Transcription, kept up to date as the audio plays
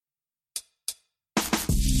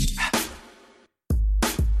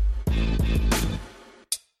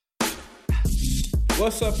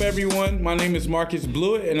What's up, everyone? My name is Marcus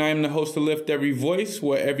Blewett, and I am the host of Lift Every Voice,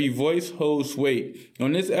 where every voice holds weight.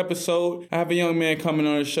 On this episode, I have a young man coming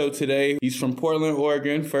on the show today. He's from Portland,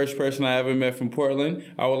 Oregon. First person I ever met from Portland.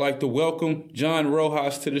 I would like to welcome John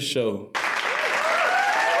Rojas to the show.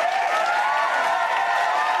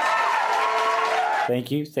 Thank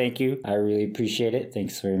you. I really appreciate it.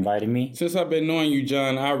 Thanks for inviting me. Since I've been knowing you,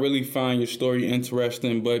 John, I really find your story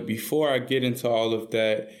interesting. But before I get into all of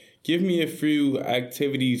that, give me a few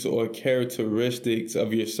activities or characteristics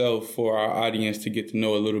of yourself for our audience to get to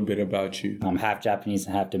know a little bit about you. I'm half Japanese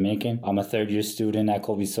and half Dominican. I'm a third-year student at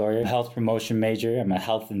Colby Sawyer, health promotion major. I'm a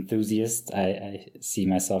health enthusiast. I see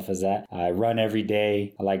myself as that. I run every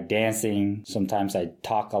day. I like dancing. Sometimes I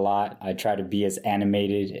talk a lot. I try to be as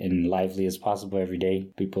animated and lively as possible every day.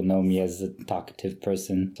 People know me as a talkative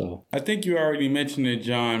person. So I think you already mentioned it,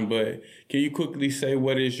 John, but can you quickly say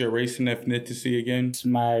what is your race and ethnicity again? It's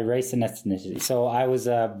my race and ethnicity. So I was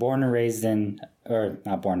born and raised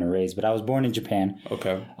not born and raised, but I was born in Japan.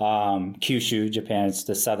 Okay. Kyushu, Japan. It's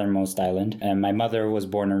the southernmost island. And my mother was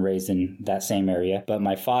born and raised in that same area. But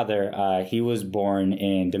my father, he was born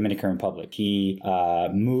in Dominican Republic. He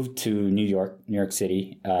moved to New York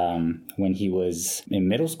City when he was in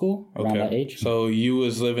middle school, around that age. So you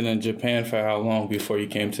was living in Japan for how long before you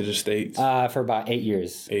came to the States? For about 8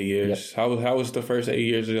 years. 8 years. Yep. How was the first 8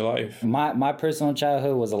 years of your life? My personal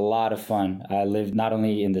childhood was a lot of fun. I lived not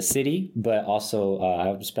only in the city, but also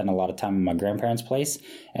I spent a lot of time in my grandparents' place,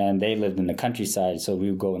 and they lived in the countryside. So we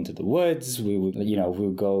would go into the woods. We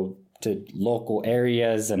would go to local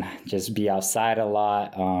areas and just be outside a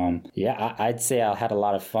lot. I'd say I had a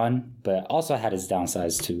lot of fun, but also had its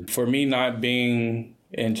downsides too. For me, not being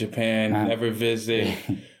in Japan, never visit,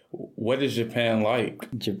 what is Japan like?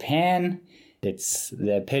 Japan, it's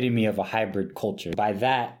the epitome of a hybrid culture. By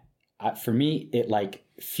that, for me, it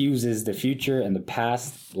fuses the future and the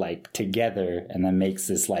past together, and then makes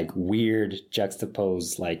this weird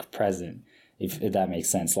juxtaposed present, if that makes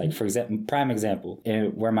sense. For example, prime example,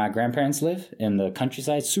 where my grandparents live in the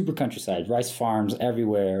countryside, super countryside, rice farms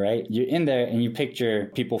everywhere, right? You're in there and you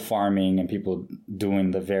picture people farming and people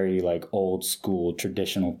doing the very old school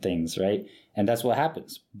traditional things, right? And that's what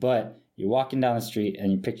happens. But you're walking down the street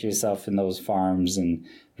and you picture yourself in those farms and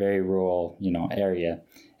very rural, area.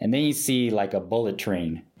 And then you see a bullet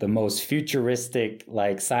train, the most futuristic,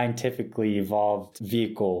 scientifically evolved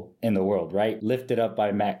vehicle in the world, right? Lifted up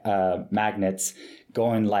by magnets,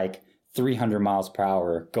 going 300 miles per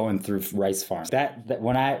hour, going through rice farms. That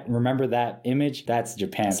when I remember that image, that's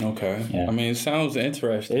Japan. Okay. Yeah. I mean, it sounds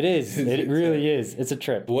interesting. It is. It really is. It's a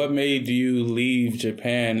trip. What made you leave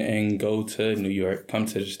Japan and go to New York, come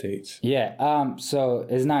to the States? Yeah. So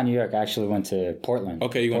it's not New York. I actually went to Portland.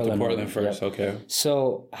 Okay, you went to Portland first. Yep. Okay.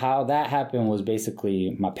 So how that happened was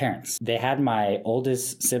basically my parents. They had my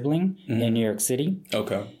oldest sibling in New York City.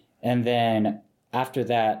 Okay. And then after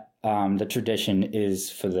that, the tradition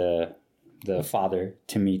is for the father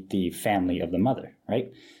to meet the family of the mother,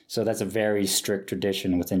 right? So that's a very strict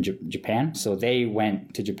tradition within Japan. So they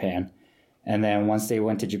went to Japan. And then once they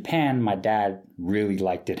went to Japan, my dad really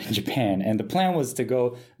liked it in Japan. And the plan was to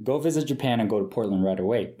go visit Japan and go to Portland right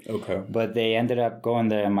away. Okay. But they ended up going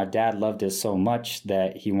there, and my dad loved it so much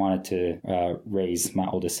that he wanted to raise my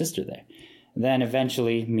oldest sister there. Then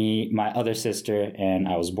eventually my other sister, and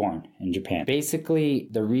I was born in Japan. Basically,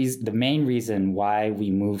 the main reason why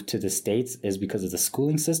we moved to the States is because of the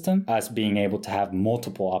schooling system, us being able to have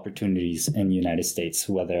multiple opportunities in the United States,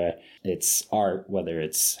 whether it's art, whether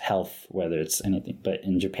it's health, whether it's anything. But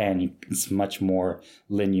in Japan, it's much more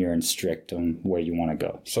linear and strict on where you want to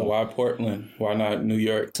go. So why Portland? Why not New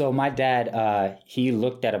York? So my dad, he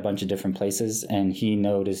looked at a bunch of different places, and he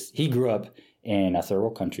noticed, he grew up in a third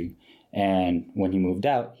world country. And when he moved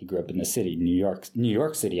out, he grew up in the city, New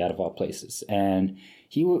York City, out of all places. And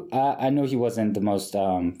I know he wasn't the most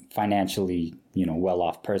financially,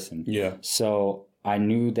 well-off person. Yeah. So I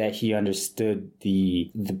knew that he understood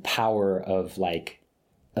the power of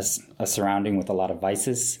a surrounding with a lot of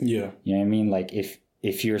vices. Yeah. You know what I mean?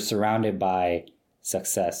 If you're surrounded by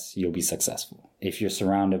success, you'll be successful. If you're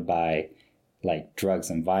surrounded by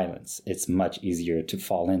drugs and violence, it's much easier to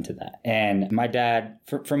fall into that. And my dad,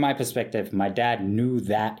 from my perspective, my dad knew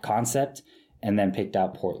that concept and then picked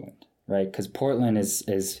out Portland, right? Because Portland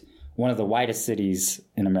is one of the whitest cities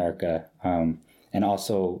in America, and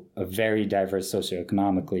also a very diverse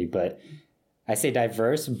socioeconomically. But I say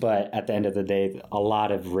diverse, but at the end of the day, a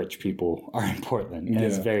lot of rich people are in Portland, and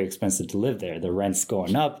it's very expensive to live there. The rent's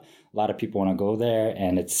going up. A lot of people want to go there,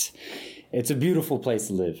 and it's a beautiful place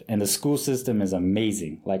to live, and the school system is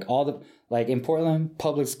amazing. Like in Portland,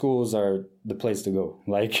 public schools are the place to go.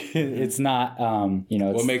 Like it's not,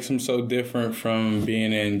 what makes them so different from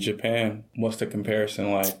being in Japan? What's the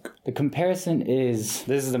comparison like? The comparison this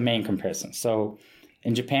is the main comparison. So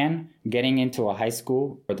in Japan, getting into a high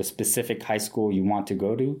school or the specific high school you want to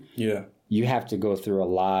go to, you have to go through a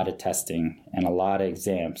lot of testing and a lot of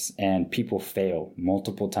exams, and people fail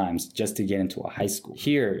multiple times just to get into a high school.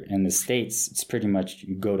 Here in the States, it's pretty much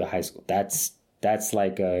you go to high school. That's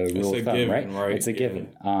like a rule of thumb, given, right? It's a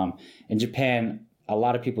given. In Japan, a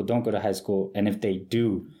lot of people don't go to high school, and if they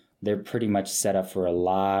do, they're pretty much set up for a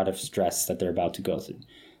lot of stress that they're about to go through.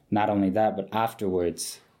 Not only that, but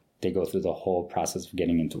afterwards, they go through the whole process of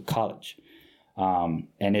getting into college. And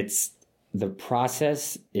the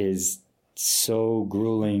process is so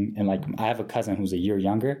grueling. And like, I have a cousin who's a year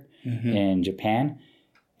younger in Japan,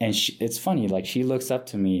 and it's funny, like she looks up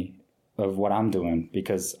to me of what I'm doing,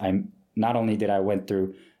 because not only did I went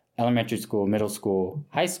through elementary school, middle school,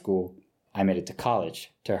 high school, I made it to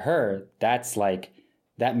college. To her,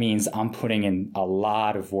 that means I'm putting in a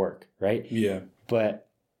lot of work, right? Yeah. But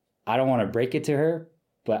I don't want to break it to her,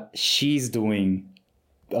 but she's doing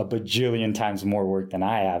a bajillion times more work than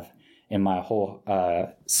I have in my whole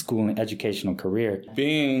school and educational career.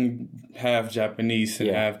 Being half Japanese and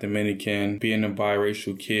half Dominican, being a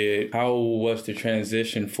biracial kid, how was the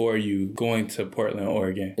transition for you going to Portland,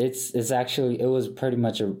 Oregon? It's actually, it was pretty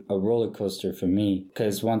much a roller coaster for me,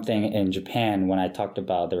 because one thing in Japan, when I talked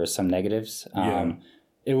about there were some negatives, I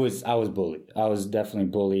was bullied. I was definitely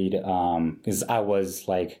bullied because I was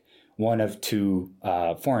like one of two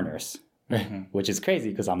foreigners, which is crazy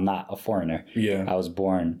because I'm not a foreigner. Yeah. I was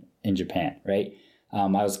born in Japan, right? I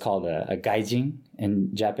was called a gaijin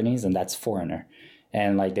in Japanese, and that's foreigner.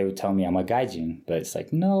 And like they would tell me I'm a gaijin, but it's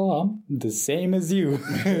like, no, I'm the same as you.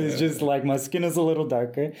 It's just like my skin is a little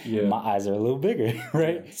darker, my eyes are a little bigger,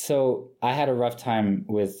 right? Yeah. So I had a rough time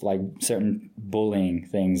with like certain bullying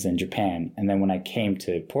things in Japan. And then when I came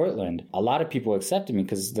to Portland, a lot of people accepted me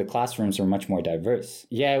because the classrooms were much more diverse.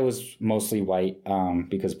 Yeah, it was mostly white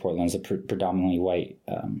because Portland's a predominantly white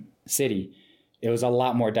city. It was a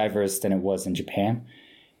lot more diverse than it was in Japan.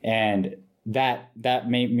 And that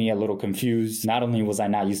made me a little confused. Not only was I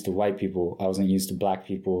not used to white people, I wasn't used to black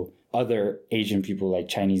people, other Asian people like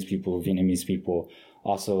Chinese people, Vietnamese people,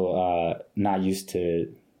 also not used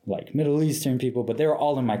to like Middle Eastern people, but they were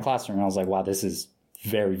all in my classroom. And I was like, wow, this is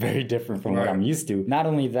very, very different from what I'm used to. Not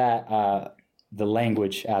only that, the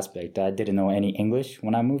language aspect. I didn't know any English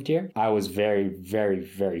when I moved here. I was very, very,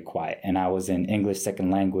 very quiet. And I was in English second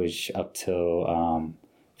language up till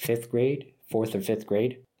 4th or 5th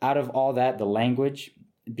grade. Out of all that, the language,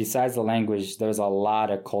 besides the language, there's a lot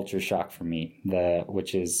of culture shock for me,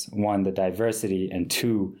 which is one, the diversity, and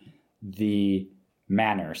two, the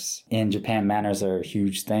manners. In Japan, manners are a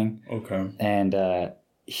huge thing. Okay. And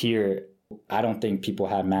here, I don't think people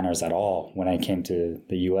had manners at all when I came to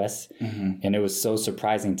the U.S. And it was so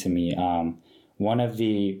surprising to me. One of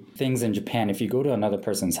the things in Japan, if you go to another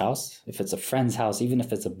person's house, if it's a friend's house, even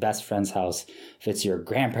if it's a best friend's house, if it's your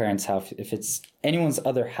grandparents' house, if it's anyone's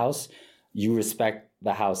other house, you respect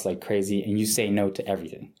the house like crazy and you say no to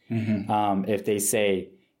everything. If they say,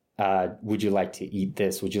 would you like to eat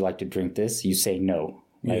this? Would you like to drink this? You say no.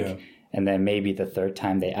 And then maybe the third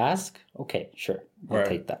time they ask, okay, sure, I'll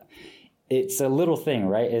take that. It's a little thing,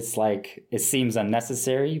 right? It's like, it seems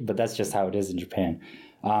unnecessary, but that's just how it is in Japan.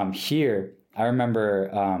 Here, I remember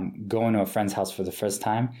going to a friend's house for the first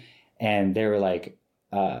time, and they were like,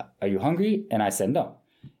 are you hungry? And I said no.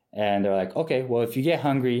 And they're like, okay, well, if you get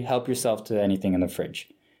hungry, help yourself to anything in the fridge.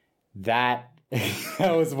 That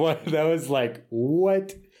was like,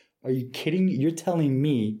 what? Are you kidding? You're telling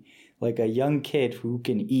me, like a young kid who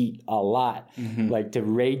can eat a lot, like to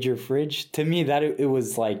raid your fridge? To me, that it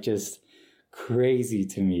was like just crazy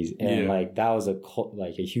to me, and like that was a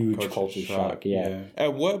huge culture shock.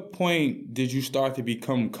 At what point did you start to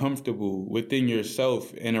become comfortable within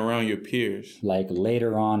yourself and around your peers? Like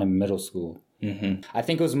later on in middle school. I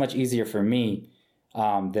think it was much easier for me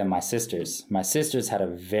than my sisters. My sisters had a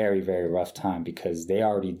very, very rough time because they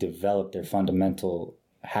already developed their fundamental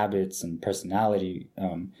habits and personality.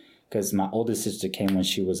 Because my oldest sister came when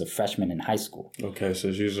she was a freshman in high school. Okay,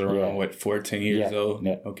 so she was around, 14 years old?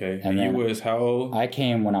 Yeah. Okay. And you was how old? I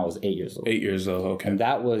came when I was 8 years old. 8 years old, okay. And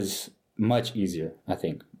that was much easier, I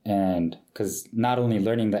think. And because not only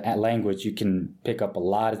learning the language, you can pick up a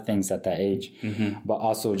lot of things at that age, but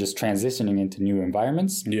also just transitioning into new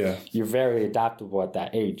environments. Yeah. You're very adaptable at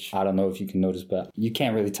that age. I don't know if you can notice, but you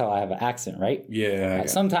can't really tell I have an accent, right? Yeah.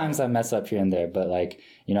 Sometimes I mess up here and there, but like,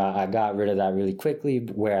 you know, I got rid of that really quickly.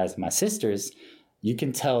 Whereas my sisters, you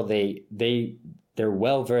can tell they're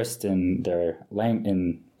well versed in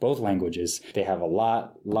in both languages. They have a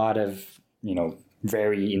lot of, you know,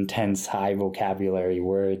 very intense, high vocabulary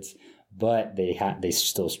words, but they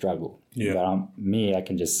still struggle. Yeah. But me, I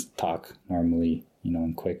can just talk normally, you know,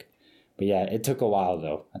 and quick. But yeah, it took a while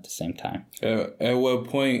though. At the same time. At what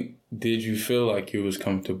point did you feel like you was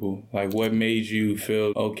comfortable? Like, what made you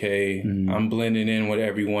feel, okay, I'm blending in with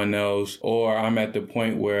everyone else, or I'm at the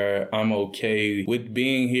point where I'm okay with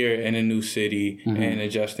being here in a new city and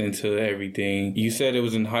adjusting to everything? You said it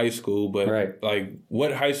was in high school, but like,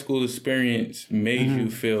 what high school experience made you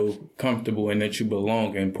feel comfortable and that you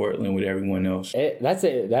belong in Portland with everyone else? That's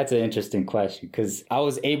an interesting question, because I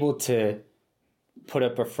was able to put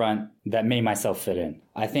up a front that made myself fit in.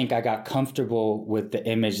 I think I got comfortable with the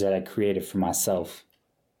image that I created for myself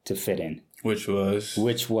to fit in. Which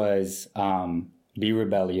was be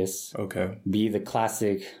rebellious. Okay. Be the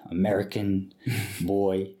classic American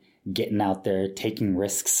boy, getting out there, taking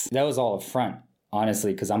risks. That was all a front,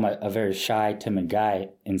 honestly, because I'm a very shy, timid guy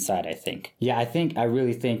inside, I think. Yeah, I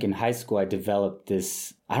really think in high school I developed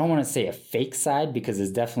this, I don't want to say a fake side, because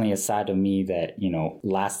it's definitely a side of me that, you know,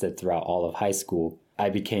 lasted throughout all of high school. I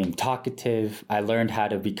became talkative. I learned how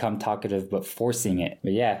to become talkative, but forcing it.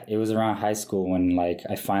 But yeah, it was around high school when like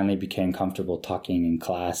I finally became comfortable talking in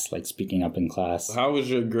class, like speaking up in class. How was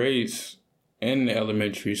your grades in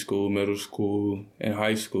elementary school, middle school, and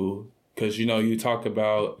high school? Because, you know, you talk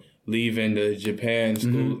about leaving the Japan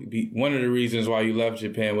school. One of the reasons why you left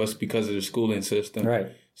Japan was because of the schooling system. Right.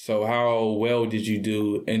 So how well did you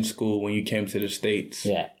do in school when you came to the States?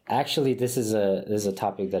 Yeah, actually, this is a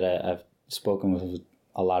topic that I've spoken with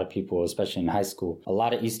a lot of people, especially in high school. A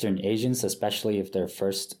lot of Eastern Asians, especially if they're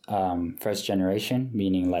first generation,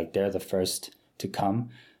 meaning like they're the first to come.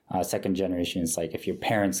 Second generation is like if your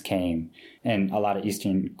parents came, and a lot of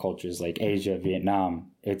Eastern cultures like Asia,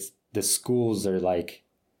 Vietnam, it's the schools are like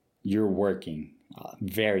you're working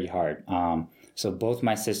very hard. So both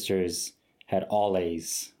my sisters had all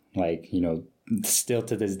A's. Like, you know, still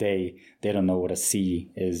to this day, they don't know what a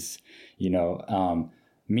C is, you know.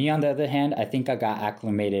 Me, on the other hand, I think I got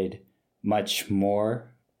acclimated much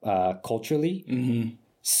more culturally.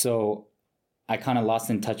 So I kind of lost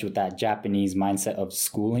in touch with that Japanese mindset of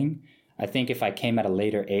schooling. I think if I came at a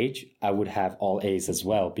later age, I would have all A's as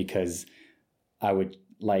well, because I would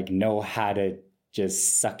like know how to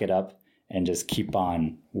just suck it up and just keep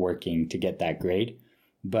on working to get that grade.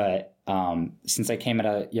 But since I came at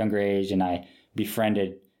a younger age and I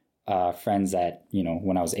befriended friends at, you know,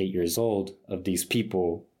 when I was 8 years old, of these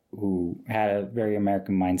people who had a very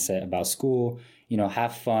American mindset about school, you know,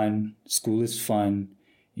 have fun. School is fun,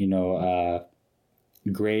 you know,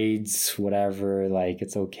 grades, whatever, like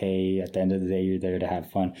it's okay. At the end of the day, you're there to have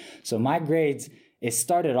fun. So my grades, it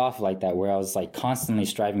started off like that, where I was like constantly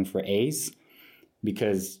striving for A's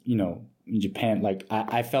because, you know, in Japan, like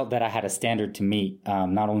I felt that I had a standard to meet,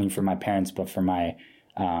 not only for my parents, but for my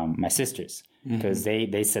sisters. Because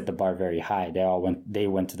they set the bar very high. They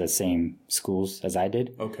went to the same schools as I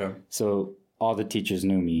did. Okay. So all the teachers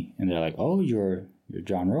knew me, and they're like, "Oh, you're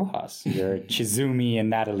John Rojas. You're Chizumi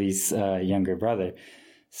and Natalie's younger brother."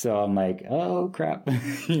 So I'm like, "Oh crap,"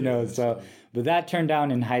 you know. So, but that turned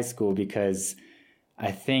down in high school because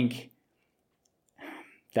I think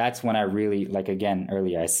that's when I really, like again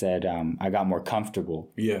earlier I said, I got more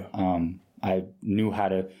comfortable. Yeah. I knew how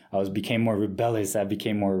to, became more rebellious. I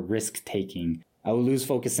became more risk taking. I would lose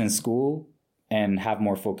focus in school and have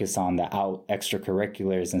more focus on the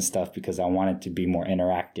extracurriculars and stuff because I wanted to be more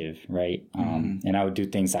interactive, right? And I would do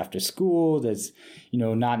things after school that's, you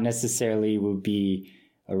know, not necessarily would be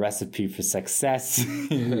a recipe for success,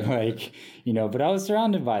 like, you know, but I was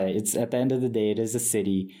surrounded by it. It's at the end of the day, it is a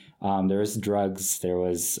city. There was drugs, there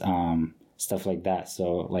was stuff like that.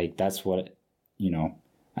 So like, that's what, you know,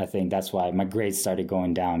 I think that's why my grades started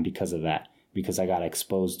going down because of that, because I got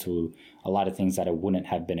exposed to a lot of things that I wouldn't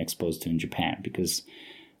have been exposed to in Japan, because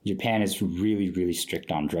Japan is really, really strict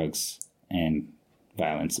on drugs and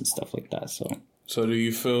violence and stuff like that. So do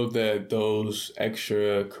you feel that those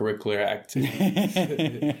extracurricular activities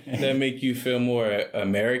that make you feel more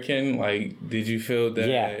American? Like, did you feel that?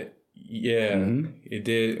 Yeah, it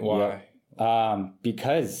did. Why? Yeah.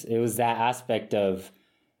 Because it was that aspect of,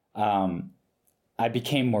 I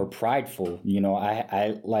became more prideful. You know,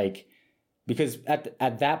 I like, because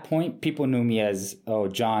at that point, people knew me as, oh,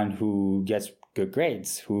 John who gets good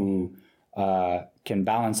grades, who can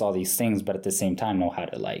balance all these things, but at the same time know how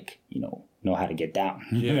to know how to get down.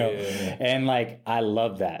 Yeah. And like, I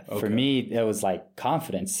love that. Okay. For me, it was like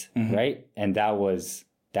confidence, right? And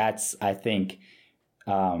that's I think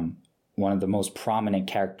one of the most prominent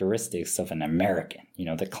characteristics of an American.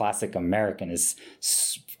 The classic American is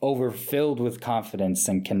overfilled with confidence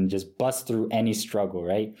and can just bust through any struggle,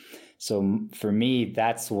 right? So for me,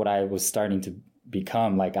 that's what I was starting to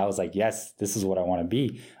become. Like, I was like, yes, this is what I want to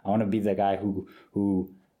be. I want to be the guy who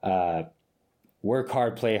work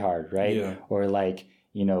hard, play hard, right? Yeah. Or like,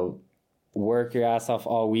 work your ass off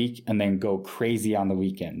all week and then go crazy on the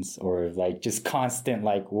weekends, or like just constant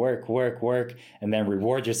like work, and then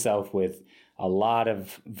reward yourself with a lot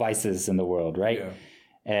of vices in the world, right? Yeah.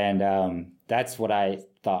 And that's what I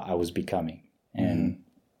thought I was becoming. And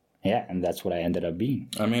and that's what I ended up being.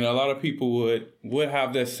 I mean, a lot of people would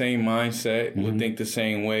have that same mindset, would think the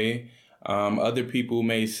same way. Other people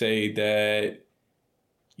may say that,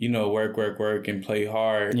 work and play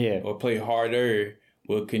hard, or play harder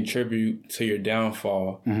will contribute to your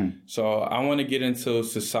downfall. So I want to get into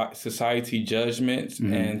society judgments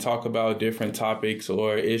and talk about different topics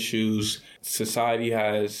or issues society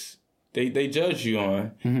has. They judge you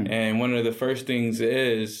on. And one of the first things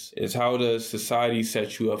is how does society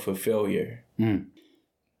set you up for failure? In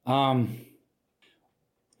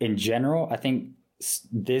general, I think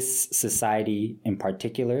this society in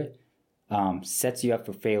particular sets you up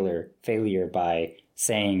for failure by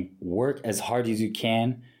saying work as hard as you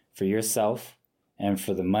can for yourself and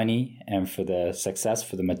for the money and for the success,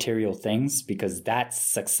 for the material things, because that's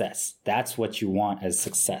success. That's what you want as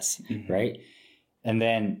success, right? And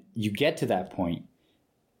then you get to that point,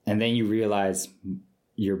 and then you realize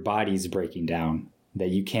your body's breaking down, that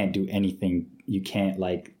you can't do anything. You can't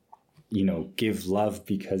give love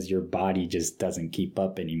because your body just doesn't keep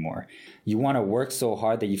up anymore. You want to work so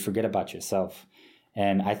hard that you forget about yourself.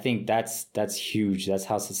 And I think that's huge. That's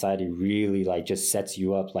how society really just sets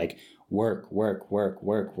you up, like work,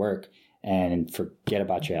 and forget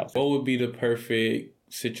about your health. What would be the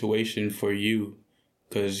perfect situation for you?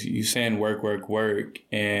 Because you saying work,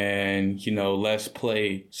 and, less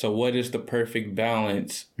play. So what is the perfect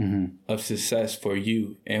balance of success for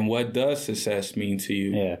you? And what does success mean to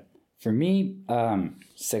you? Yeah. For me,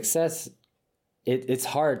 success, it's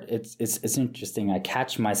hard. It's interesting. I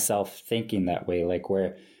catch myself thinking that way, like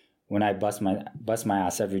when I bust my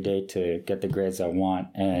ass every day to get the grades I want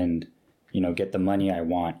and, get the money I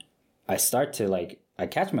want, I start to I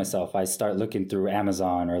catch myself. I start looking through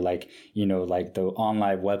Amazon or the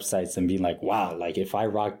online websites and being like, wow, if I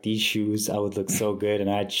rocked these shoes, I would look so good. And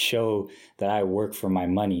I'd show that I work for my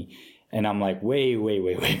money. And I'm like, wait.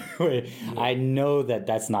 I know that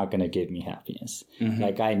that's not going to give me happiness.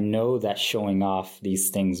 I know that showing off these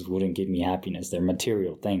things wouldn't give me happiness. They're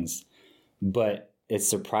material things. But it's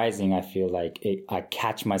surprising. I feel like I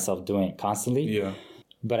catch myself doing it constantly. Yeah.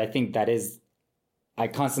 But I think I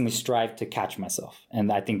constantly strive to catch myself.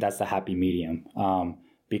 And I think that's the happy medium,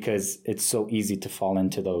 because it's so easy to fall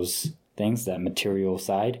into those things, that material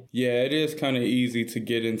side. Yeah, it is kind of easy to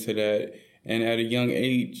get into that. And at a young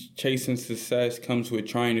age, chasing success comes with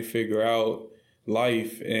trying to figure out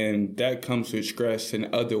life, and that comes with stress and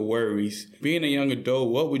other worries. Being a young adult,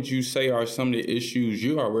 what would you say are some of the issues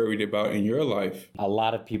you are worried about in your life? A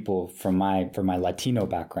lot of people from my Latino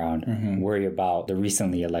background worry about the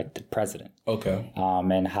recently elected president. Okay.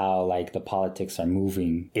 And how the politics are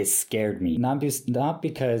moving. It scared me. Not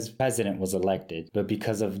because president was elected, but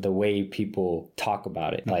because of the way people talk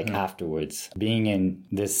about it, afterwards. Being in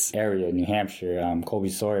this area, New Hampshire, Colby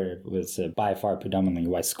Sawyer was by far predominantly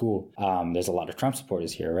white school. There's a lot of Trump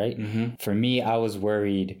supporters here, right? For me, I was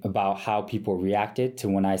worried about how people reacted to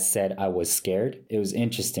when I said I was scared. It was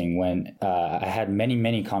interesting when I had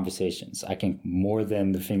many conversations. I can, more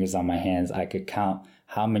than the fingers on my hands, I could count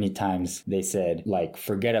how many times they said,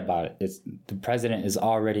 forget about it. The president is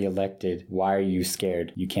already elected. Why are you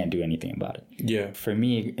scared? You can't do anything about it. Yeah. For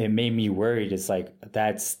me, it made me worried. It's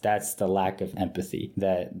that's the lack of empathy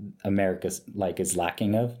that America's is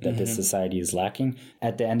lacking of, that this society is lacking.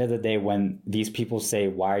 At the end of the day, when these people say,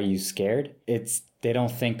 why are you scared? They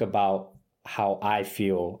don't think about how I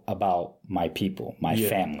feel about my people, my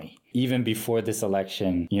family. Even before this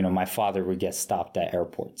election, my father would get stopped at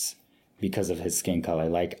airports because of his skin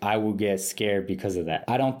color. I will get scared because of that.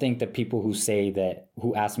 I don't think that people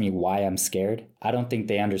who ask me why I'm scared, I don't think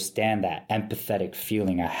they understand that empathetic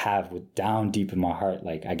feeling I have down deep in my heart.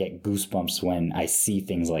 I get goosebumps when I see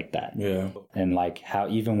things like that. Yeah. And how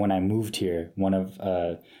even when I moved here, one of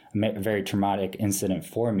a very traumatic incident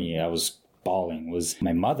for me, I was bawling was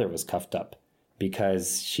my mother was cuffed up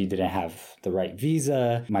because she didn't have the right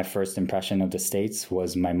visa. My first impression of the States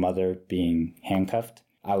was my mother being handcuffed.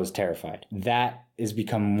 I was terrified. That is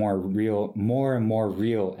becoming more and more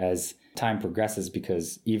real as time progresses,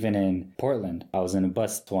 because even in Portland, I was in a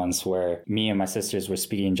bus once where me and my sisters were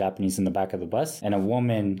speaking Japanese in the back of the bus, and a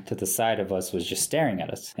woman to the side of us was just staring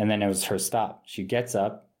at us. And then it was her stop. She gets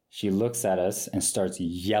up, she looks at us and starts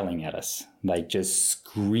yelling at us, like just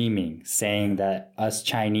screaming, saying that us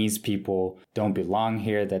Chinese people don't belong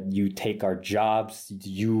here, that you take our jobs,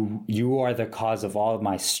 you are the cause of all of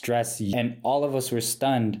my stress. And all of us were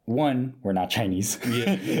stunned. One, we're not Chinese.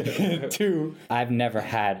 Yeah. Two, I've never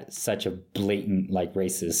had such a blatant like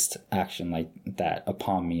racist action like that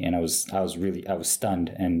upon me, and I was stunned,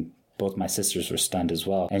 and both my sisters were stunned as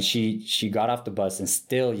well. And she got off the bus and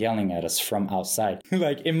still yelling at us from outside.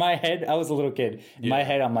 Like in my head, I was a little kid. In my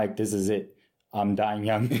head, I'm like, this is it. I'm dying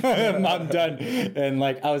young. I'm done. And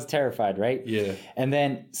like, I was terrified, right? Yeah. And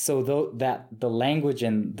then, so the language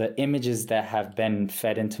and the images that have been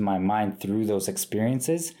fed into my mind through those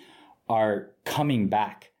experiences are coming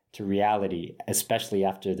back to reality, especially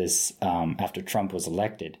after this, after Trump was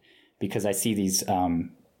elected, because I see these,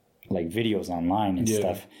 like videos online and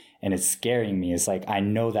stuff, and it's scaring me. It's like, I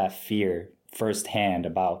know that fear firsthand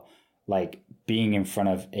about like being in front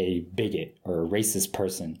of a bigot or a racist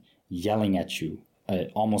person yelling at you,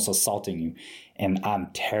 almost assaulting you, and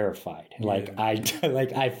I'm terrified. Like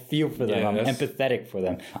I feel for them. I'm empathetic for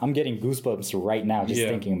them. I'm getting goosebumps right now just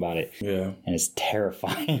thinking about it. Yeah, and it's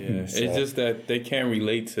terrifying. Yeah. So, it's just that they can't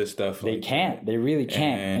relate to stuff. They can't. They really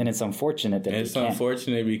can't. And it's unfortunate that it's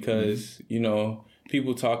unfortunate because you know,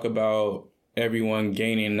 people talk about everyone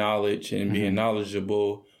gaining knowledge and being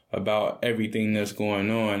knowledgeable about everything that's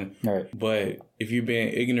going on. Right. But if you're being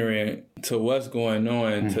ignorant to what's going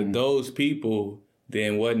on to those people,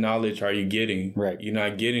 then what knowledge are you getting? Right. You're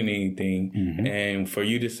not getting anything. And for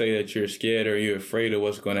you to say that you're scared or you're afraid of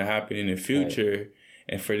what's going to happen in the future,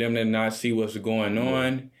 and for them to not see what's going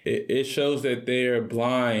on, it shows that they're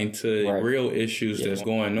blind to real issues that's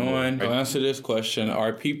going on. To answer this question,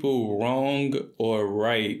 are people wrong or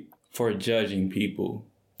right for judging people?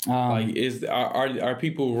 Like, are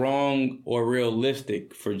people wrong or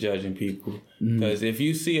realistic for judging people? Because if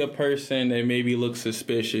you see a person that maybe looks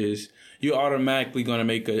suspicious, you're automatically going to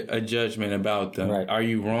make a judgment about them. Right. Are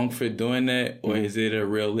you wrong for doing that, or is it a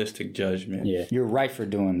realistic judgment? Yeah, you're right for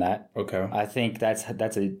doing that. Okay. I think that's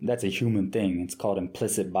a human thing. It's called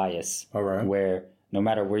implicit bias. All right. Where no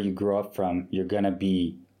matter where you grow up from, you're going to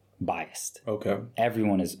be biased. Okay.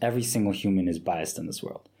 Every single human is biased in this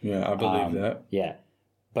world. Yeah, I believe that. Yeah.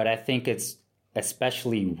 But I think it's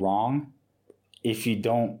especially wrong if you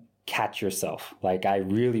don't catch yourself. Like, I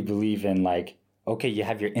really believe in, like, okay, you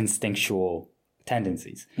have your instinctual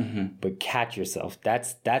tendencies, but catch yourself.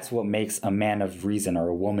 That's what makes a man of reason or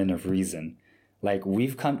a woman of reason. Like,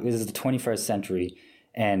 this is the 21st century,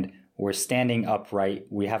 and we're standing upright.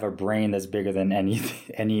 We have a brain that's bigger than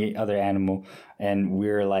any other animal, and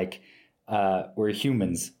we're like, we're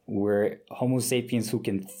humans. We're Homo sapiens who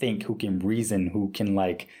can think, who can reason, who can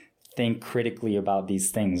like think critically about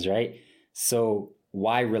these things, right? So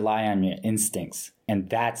why rely on your instincts? And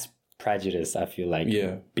that's prejudice, I feel like.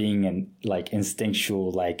 Yeah. Being an like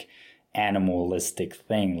instinctual, like animalistic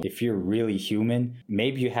thing. If you're really human,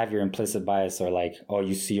 maybe you have your implicit bias, or like, oh,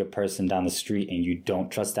 you see a person down the street and you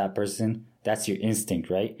don't trust that person. That's your instinct,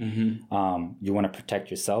 right? You want to protect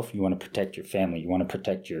yourself. You want to protect your family. You want to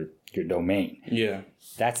protect your domain. Yeah.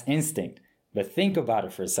 That's instinct. But think about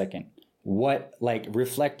it for a second.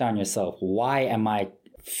 Reflect on yourself. Why am I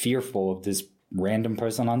fearful of this random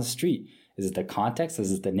person on the street? Is it the context?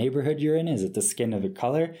 Is it the neighborhood you're in? Is it the skin of the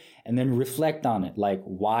color? And then reflect on it. Like,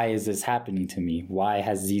 why is this happening to me? Why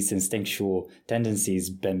has these instinctual tendencies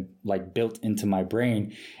been like built into my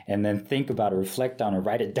brain? And then think about it, reflect on it,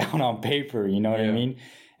 write it down on paper. You know what I mean?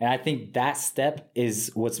 And I think that step is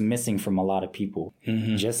what's missing from a lot of people.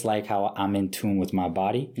 Just like how I'm in tune with my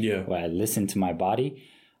body. Yeah. When I listen to my body,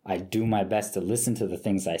 I do my best to listen to the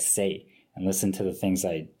things I say and listen to the things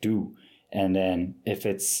I do. And then if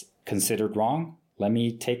it's considered wrong, let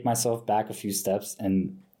me take myself back a few steps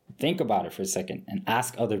and think about it for a second and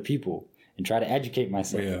ask other people and try to educate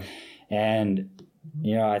myself. Yeah. And,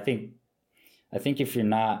 you know, I think if you're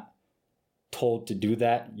not told to do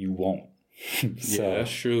that, you won't. So, yeah,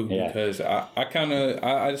 that's true. Yeah. Because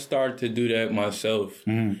I started to do that myself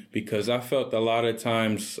because I felt a lot of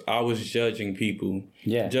times I was judging people.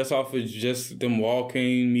 Yeah. Just off of just them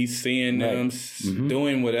walking, me seeing them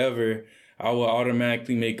doing whatever. I would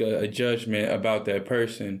automatically make a judgment about that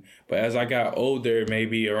person. But as I got older,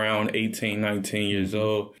 maybe around 18, 19 years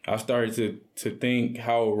old, I started to think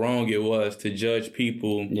how wrong it was to judge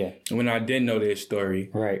people when I didn't know their story.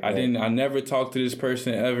 I never talked to this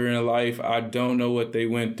person ever in life. I don't know what they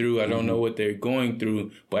went through. I don't know what they're going through,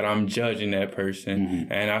 but I'm judging that person.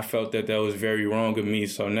 And I felt that was very wrong of me.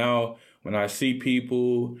 So now when I see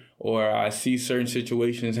people or I see certain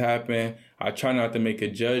situations happen, I try not to make a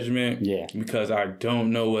judgment because I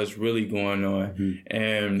don't know what's really going on.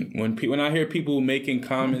 And when I hear people making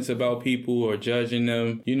comments about people or judging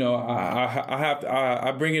them, you know,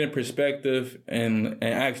 I bring it in perspective and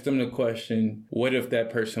ask them the question, what if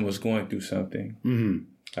that person was going through something?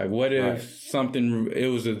 Like, what if it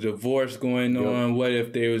was a divorce going on? What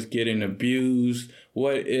if they was getting abused?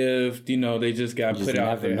 What if, you know, they just got put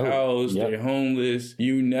out their house, they're homeless?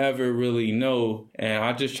 You never really know. And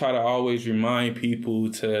I just try to always remind people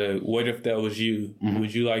to, what if that was you?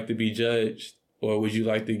 Would you like to be judged? Or would you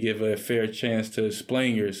like to give a fair chance to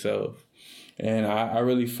explain yourself? And I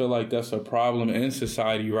really feel like that's a problem in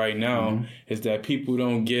society right now, is that people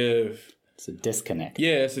don't give... It's a disconnect.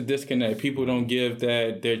 Yeah, it's a disconnect. People don't give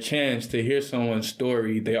their chance to hear someone's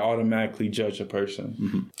story. They automatically judge a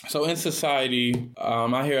person. So in society,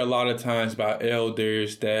 I hear a lot of times about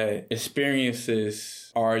elders that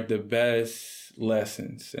experiences are the best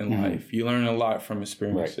lessons in life. You learn a lot from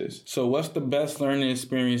experiences. So what's the best learning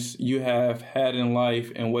experience you have had in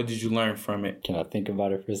life, and what did you learn from it? Can I think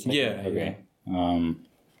about it for a second? Yeah. Okay.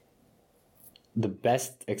 The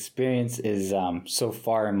best experience is so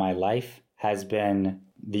far in my life has been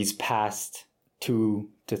these past 2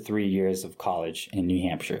 to 3 years of college in New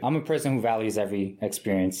Hampshire. I'm a person who values every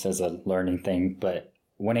experience as a learning thing, but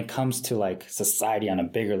when it comes to like society on a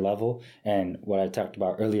bigger level, and what I talked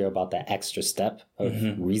about earlier about that extra step of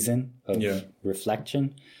reason, of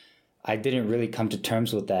reflection, I didn't really come to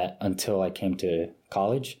terms with that until I came to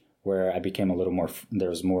college, where I became a little more,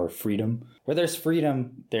 there's more freedom. Where there's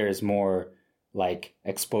freedom, there's more like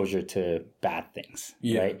exposure to bad things,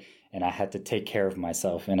 right? And I had to take care of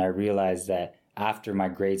myself. And I realized that after my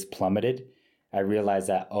grades plummeted, I realized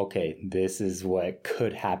that, okay, this is what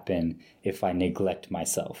could happen if I neglect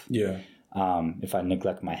myself. If I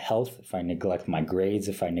neglect my health, if I neglect my grades,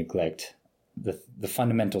 if I neglect the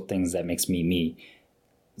fundamental things that makes me me,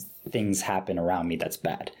 things happen around me that's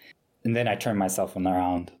bad. And then I turned myself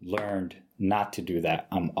around, learned not to do that.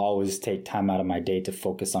 I'm always take time out of my day to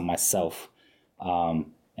focus on myself,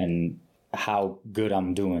 and how good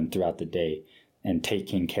I'm doing throughout the day, and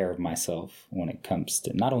taking care of myself when it comes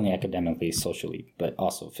to not only academically, socially, but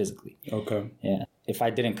also physically. Okay. Yeah. If I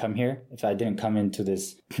didn't come here, if I didn't come into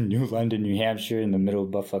this New London, New Hampshire in the middle of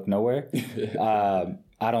buttfuck nowhere,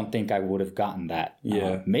 I don't think I would have gotten that.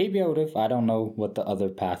 Maybe I would have. I don't know what the other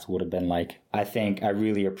path would have been like. I think I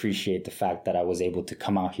really appreciate the fact that I was able to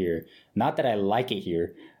come out here. Not that I like it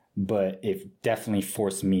here, but it definitely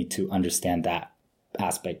forced me to understand that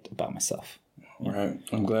aspect about myself. All right.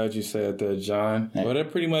 I'm glad you said that, John. Well, that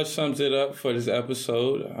pretty much sums it up for this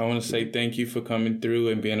episode. I want to say thank you for coming through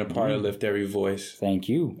and being a part of Lift Every Voice. Thank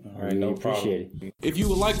you. All right, no problem. If you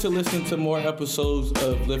would like to listen to more episodes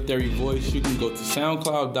of Lift Every Voice, you can go to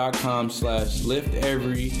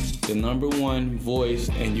soundcloud.com/liftevery1voice,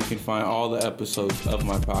 and you can find all the episodes of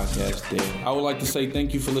my podcast there. I would like to say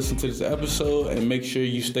thank you for listening to this episode, and make sure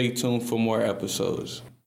you stay tuned for more episodes.